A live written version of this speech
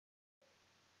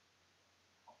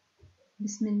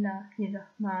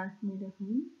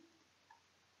Bismillahirrahmanirrahim.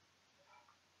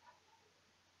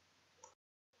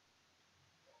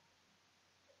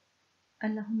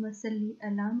 Allahumma salli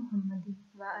ala Muhammadin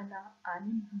wa ala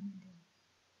ali Muhammadin.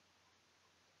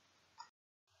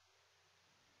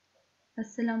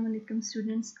 Assalamu alaikum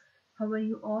students. How are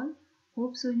you all?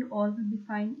 Hope so you all will be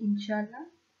fine inshallah.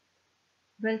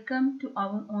 Welcome to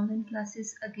our online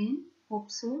classes again. Hope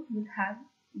so we'll have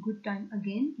good time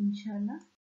again inshallah.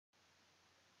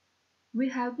 We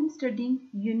have been studying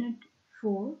unit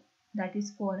 4, that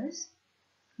is forest.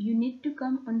 You need to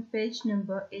come on page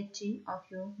number 80 of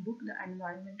your book, The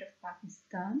Environment of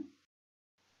Pakistan.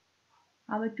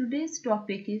 Our today's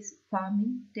topic is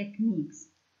farming techniques.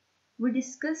 We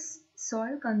discuss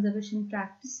soil conservation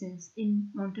practices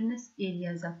in mountainous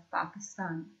areas of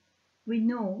Pakistan. We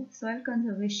know soil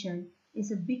conservation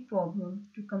is a big problem.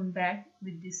 To combat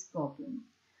with this problem,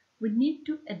 we need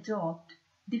to adopt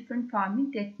different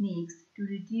farming techniques to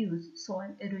reduce soil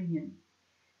erosion.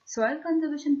 Soil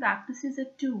conservation practices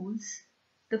are tools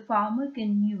the farmer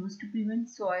can use to prevent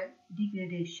soil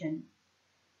degradation.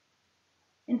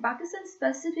 In Pakistan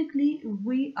specifically,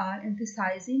 we are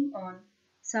emphasizing on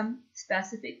some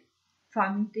specific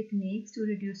farming techniques to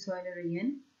reduce soil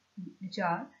erosion, which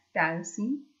are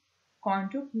terracing,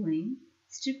 contour ploughing,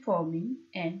 strip farming,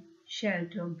 and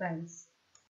shelter belts.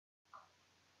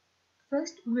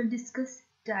 First, we will discuss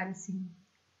terracing.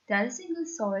 Terracing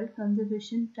is soil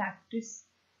conservation practice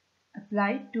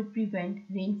applied to prevent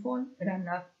rainfall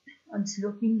runoff on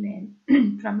sloping land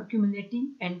from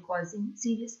accumulating and causing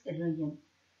serious erosion,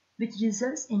 which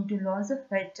results into loss of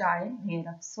fertile layer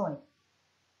of soil.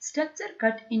 Steps are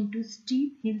cut into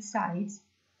steep hillsides,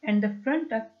 and the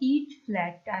front of each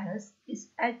flat terrace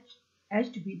is edged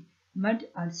with mud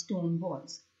or stone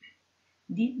walls,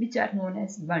 which are known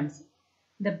as bunds.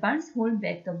 The bunds hold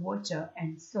back the water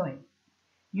and soil.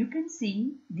 You can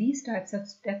see these types of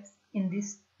steps in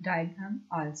this diagram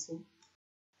also.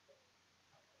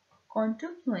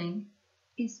 Contour ploughing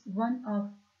is one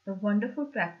of the wonderful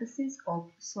practices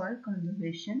of soil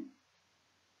conservation.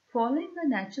 Following the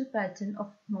natural pattern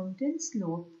of mountain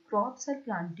slope, crops are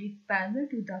planted parallel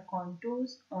to the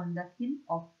contours on the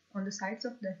sides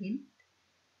of the hill.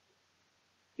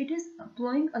 It is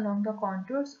ploughing along the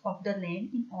contours of the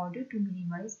land in order to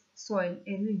minimize soil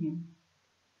erosion.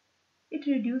 It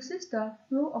reduces the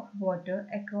flow of water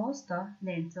across the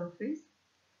land surface,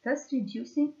 thus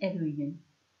reducing erosion.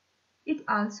 It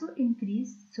also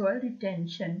increases soil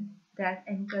retention that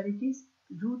encourages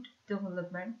root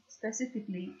development,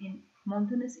 specifically in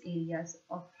mountainous areas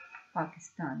of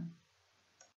Pakistan.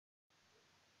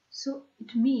 So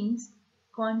it means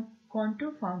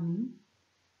contour farming,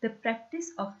 the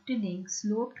practice of tilling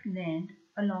sloped land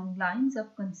along lines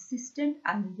of consistent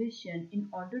elevation in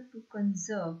order to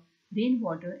conserve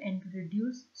rainwater and to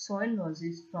reduce soil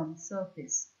losses from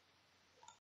surface.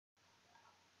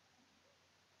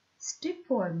 Strip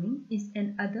farming is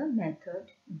another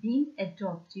method being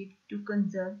adopted to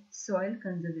conserve soil.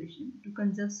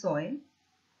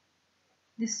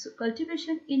 This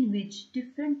cultivation in which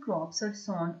different crops are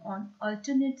sown on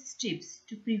alternate strips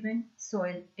to prevent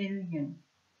soil erosion.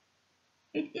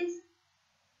 It is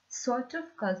sort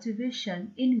of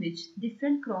cultivation in which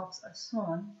different crops are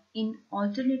sown in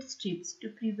alternate strips to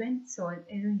prevent soil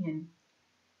erosion.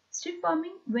 Strip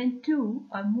farming when two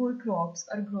or more crops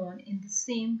are grown in the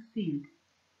same field.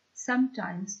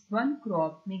 Sometimes one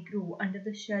crop may grow under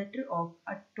the shelter of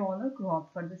a taller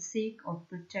crop for the sake of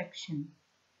protection.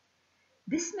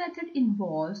 This method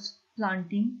involves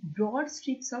planting broad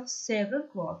strips of several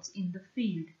crops in the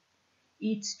field.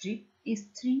 Each strip is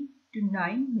 3 to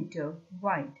 9 meters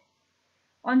wide.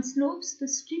 On slopes, the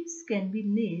strips can be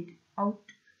laid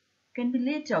out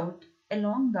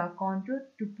along the contour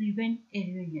to prevent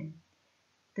erosion.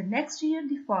 The next year,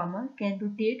 the farmer can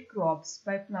rotate crops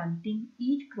by planting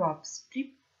each crop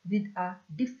strip with a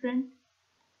different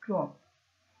crop.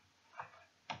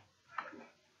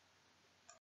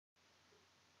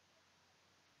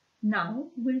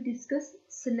 Now we'll discuss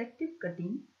selective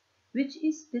cutting, which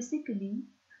is basically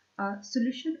a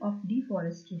solution of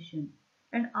deforestation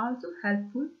and also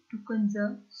helpful to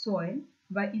conserve soil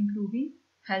by improving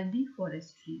healthy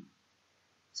forestry.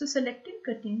 So selective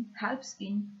cutting helps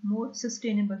in more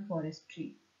sustainable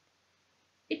forestry.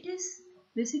 It is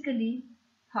basically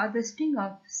harvesting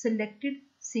of selected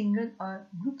single or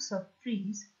groups of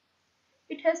trees.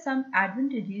 It has some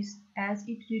advantages as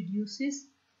it reduces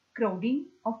crowding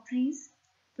of trees,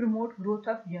 promotes growth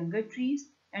of younger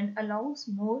trees, and allows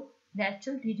more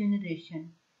natural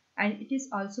regeneration, and it is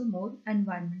also more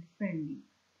environment friendly.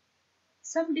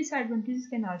 Some disadvantages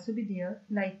can also be there,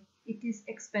 like it is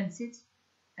expensive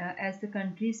as the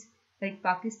countries like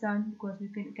Pakistan, because we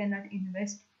cannot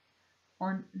invest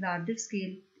on larger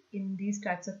scale in these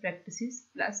types of practices.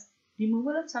 Plus,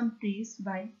 removal of some trees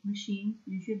by machines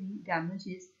usually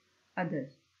damages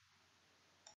others.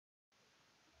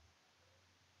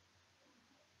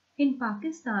 In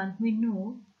Pakistan, we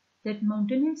know that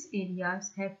mountainous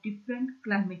areas have different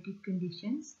climatic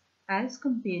conditions as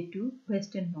compared to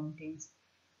western mountains,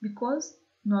 because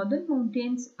northern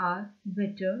mountains are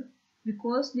wetter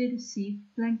because they receive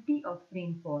plenty of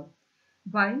rainfall,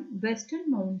 while western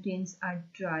mountains are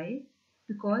dry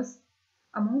because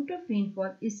amount of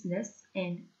rainfall is less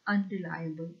and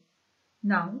unreliable.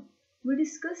 Now we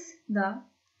discuss the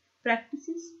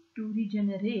practices to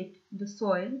regenerate the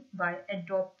soil by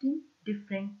adopting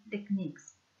different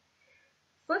techniques.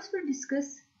 First, we'll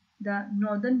discuss the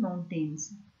northern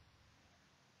mountains.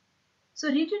 So,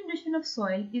 regeneration of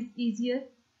soil is easier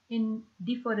in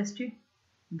deforested,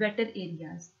 wetter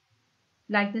areas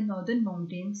like the northern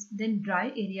mountains than dry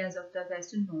areas of the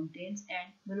western mountains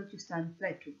and Baluchistan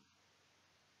Plateau.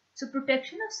 So,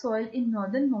 protection of soil in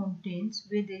northern mountains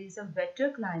where there is a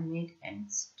wetter climate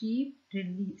and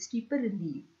steeper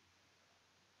relief.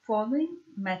 Following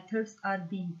methods are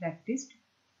being practiced.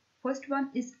 First one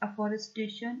is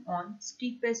afforestation on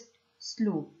steepest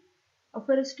slope.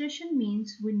 Afforestation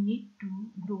means we need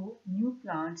to grow new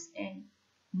plants and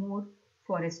more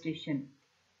forestation.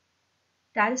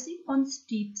 Terracing on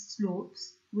steep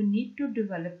slopes, we need to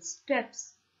develop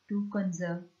steps to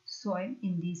conserve soil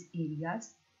in these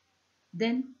areas.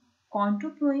 Then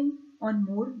contour ploughing on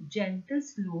more gentle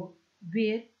slope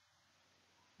where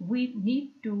we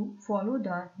need to follow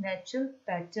the natural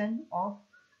pattern of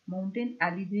mountain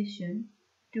elevation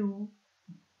to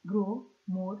grow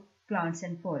more plants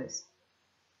and forests.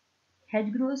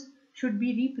 Hedgerows should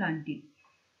be replanted.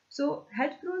 So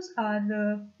hedgerows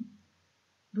are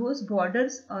those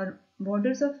borders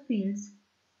of fields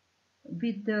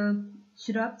with the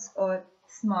shrubs or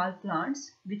small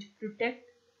plants which protect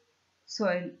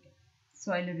soil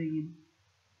soil erosion.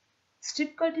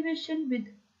 Strip cultivation with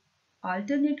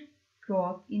alternate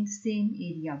crop in same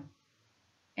area,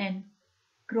 and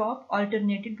crop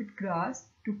alternated with grass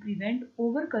to prevent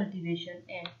over-cultivation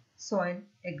and soil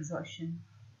exhaustion.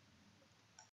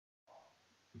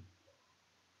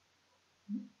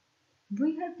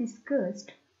 We have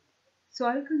discussed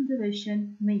soil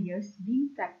conservation measures being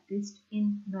practiced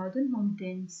in northern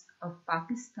mountains of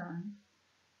Pakistan.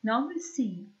 Now we'll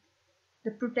see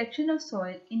the protection of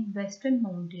soil in western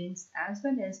mountains as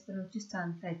well as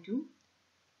Baluchistan Plateau,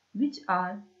 which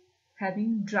are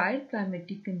having dry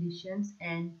climatic conditions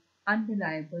and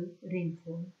unreliable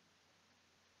rainfall.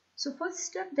 So first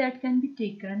step that can be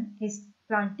taken is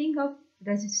planting of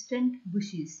resistant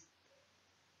bushes.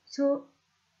 So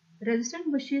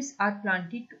resistant bushes are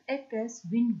planted to act as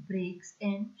windbreaks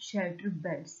and shelter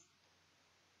belts.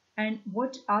 And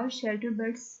what are shelter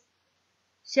belts?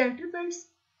 Shelter belts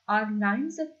are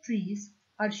lines of trees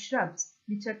or shrubs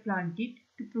which are planted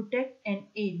to protect an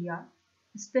area,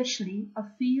 especially a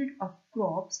field of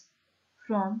crops,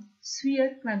 from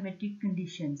severe climatic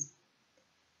conditions.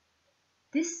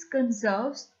 This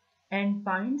conserves and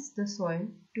binds the soil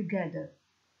together.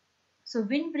 So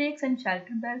windbreaks and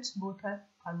shelter belts both are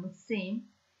almost same.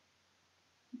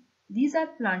 These are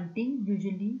planting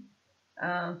usually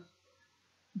uh,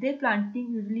 Their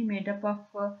planting usually made up of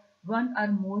one or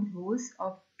more rows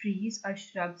of trees or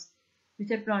shrubs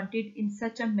which are planted in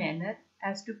such a manner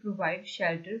as to provide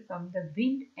shelter from the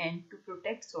wind and to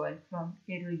protect soil from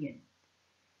erosion.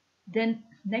 Then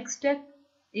next step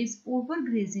is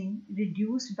overgrazing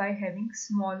reduced by having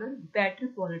smaller, better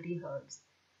quality herds.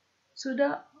 So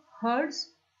the herds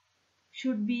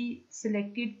should be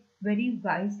selected very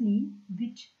wisely,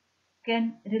 which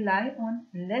can rely on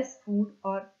less food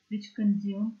or which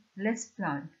consume less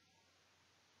plant.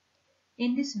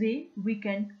 In this way, we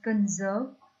can conserve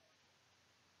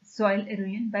soil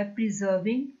erosion by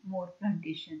preserving more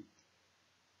plantation.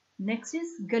 Next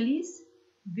is gullies,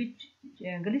 which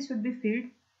gullies should be filled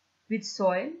with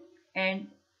soil and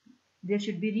there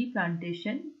should be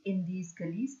replantation in these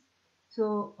gullies.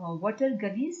 So, what are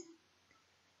gullies?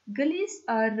 Gullies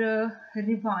are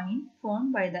ravine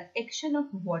formed by the action of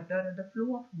water or the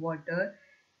flow of water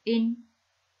in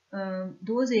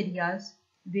those areas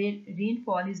where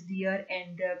rainfall is there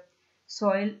and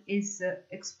soil is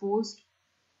exposed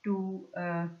to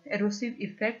erosive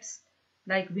effects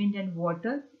like wind and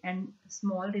water, and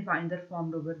small ravines are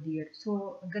formed over there.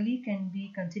 So gully can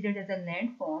be considered as a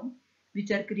landform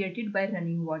which are created by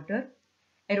running water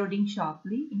eroding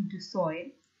sharply into soil,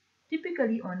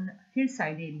 typically on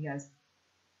hillside areas.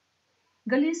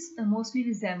 Gullies mostly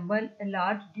resemble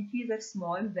large ditches or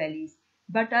small valleys,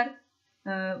 but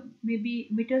are maybe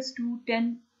meters to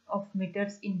 10 of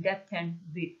meters in depth and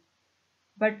width.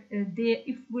 But they,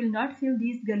 if will not fill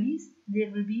these gullies, there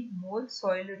will be more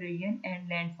soil erosion and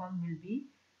landform will be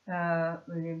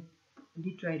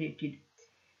deteriorated.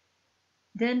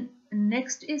 Then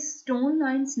next is stone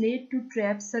lines laid to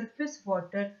trap surface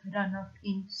water runoff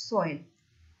in soil.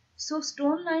 So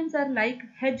stone lines are like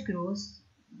hedgerows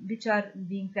which are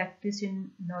being practiced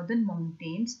in northern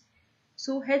mountains.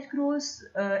 So hedgerows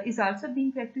is also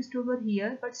being practiced over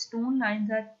here, but stone lines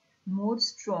are more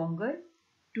stronger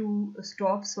to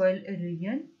stop soil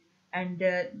erosion, and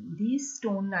these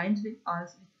stone lines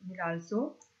will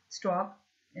also stop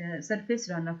surface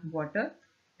runoff water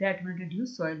that will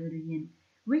reduce soil erosion.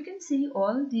 We can see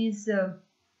all these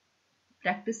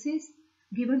practices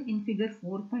given in figure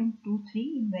 4.23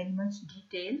 in very much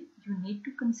detail. You need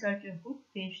to consult your book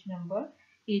page number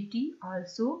 80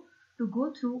 also to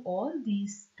go through all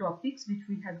these topics which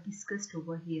we have discussed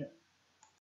over here.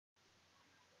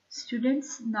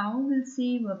 Students, now we'll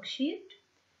see worksheet,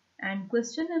 and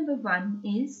question number 1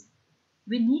 is,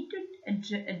 we need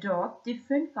to adopt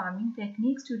different farming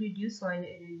techniques to reduce soil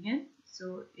erosion.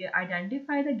 So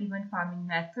identify the given farming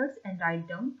methods and write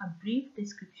down a brief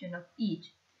description of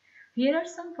each. Here are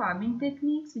some farming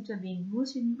techniques which are being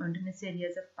used in mountainous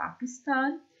areas of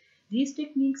Pakistan. These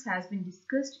techniques has been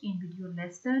discussed in video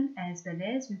lesson, as well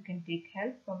as you can take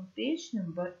help from page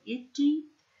number 80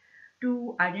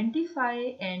 to identify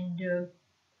and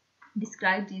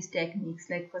describe these techniques.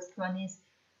 Like first one is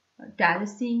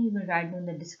terracing. You will write down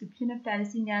the description of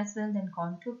terracing as well. Then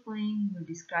contour ploughing, you will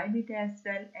describe it as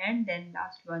well. And then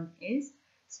last one is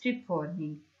strip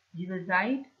farming. You will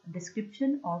write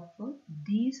description of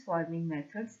these farming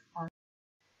methods.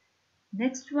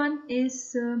 Next one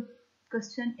is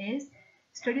question is,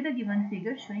 study the given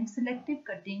figure showing selective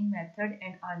cutting method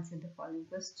and answer the following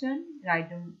question. Write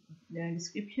down the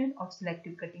description of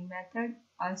selective cutting method.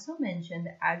 Also mention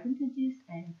the advantages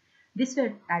and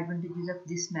disadvantages of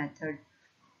this method.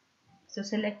 So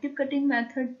selective cutting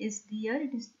method is there.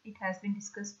 It has been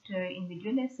discussed in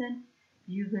video lesson.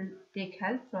 You will take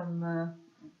help from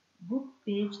book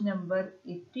page number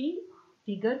 80.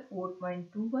 Figure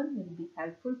 4.21 will be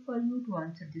helpful for you to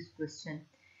answer this question.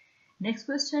 Next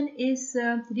question is,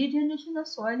 regeneration of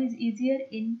soil is easier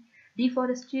in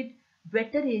deforested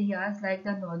wetter areas like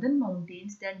the northern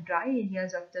mountains than dry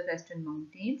areas of the western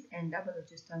mountains and the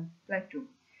Baluchistan Plateau.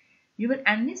 You will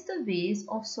enlist the ways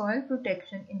of soil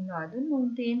protection in northern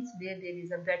mountains where there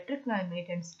is a better climate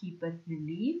and steeper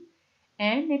relief.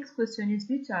 And next question is,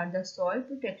 which are the soil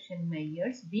protection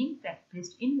measures being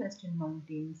practiced in western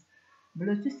mountains,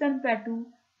 Baluchistan Plateau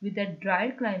with a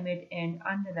drier climate and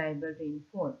unreliable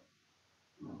rainfall?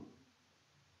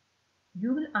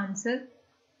 You will answer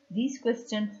these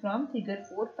questions from figure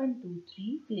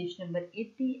 4.23, page number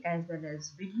 80, as well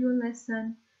as video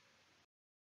lesson.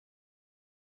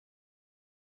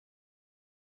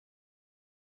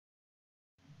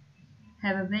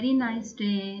 Have a very nice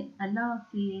day. Allah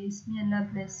Hafiz. May Allah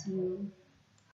bless you.